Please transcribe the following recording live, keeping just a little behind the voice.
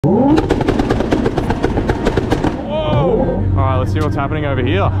see what's happening over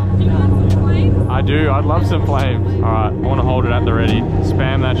here. Do you want some flames? I do, I'd love some flames. All right, I want to hold it at the ready.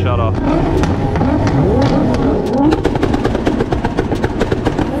 Spam that shutter.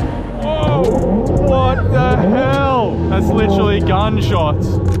 Whoa, what the hell? That's literally gunshots.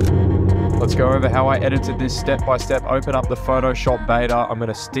 Let's go over how I edited this step by step. Open up the Photoshop beta. I'm going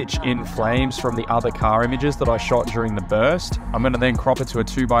to stitch in flames from the other car images that I shot during the burst. I'm going to then crop it to a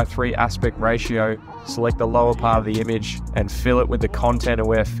 2:3 aspect ratio, select the lower part of the image and fill it with the content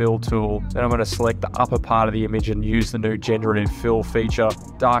aware fill tool. Then I'm going to select the upper part of the image and use the new generative fill feature.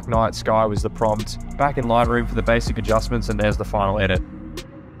 Dark night sky was the prompt. Back in Lightroom for the basic adjustments, and there's the final edit.